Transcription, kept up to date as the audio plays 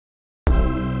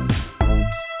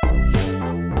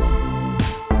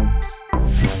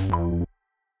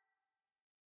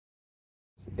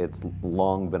it's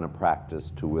long been a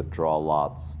practice to withdraw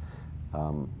lots,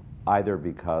 either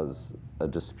because a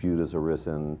dispute has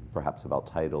arisen, perhaps about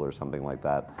title or something like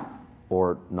that,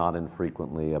 or not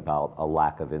infrequently about a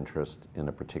lack of interest in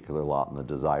a particular lot and the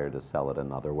desire to sell it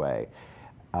another way.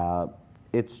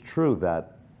 It's true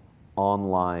that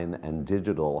online and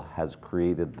digital has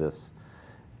created this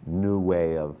new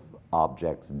way of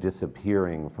objects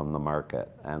disappearing from the market,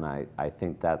 and I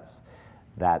think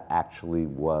that actually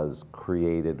was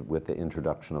created with the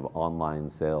introduction of online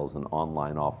sales and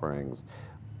online offerings,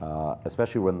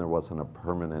 especially when there wasn't a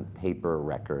permanent paper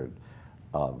record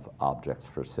of objects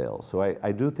for sale. So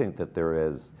I do think that there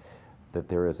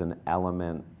is an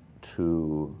element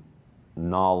to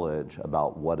knowledge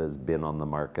about what has been on the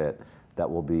market that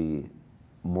will be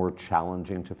more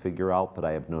challenging to figure out, but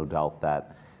I have no doubt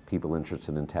that people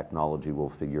interested in technology will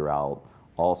figure out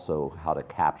also how to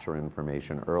capture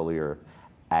information earlier,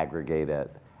 aggregate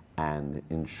it, and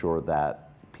ensure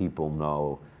that people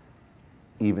know,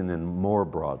 even in more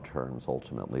broad terms,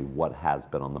 ultimately, what has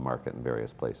been on the market in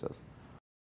various places.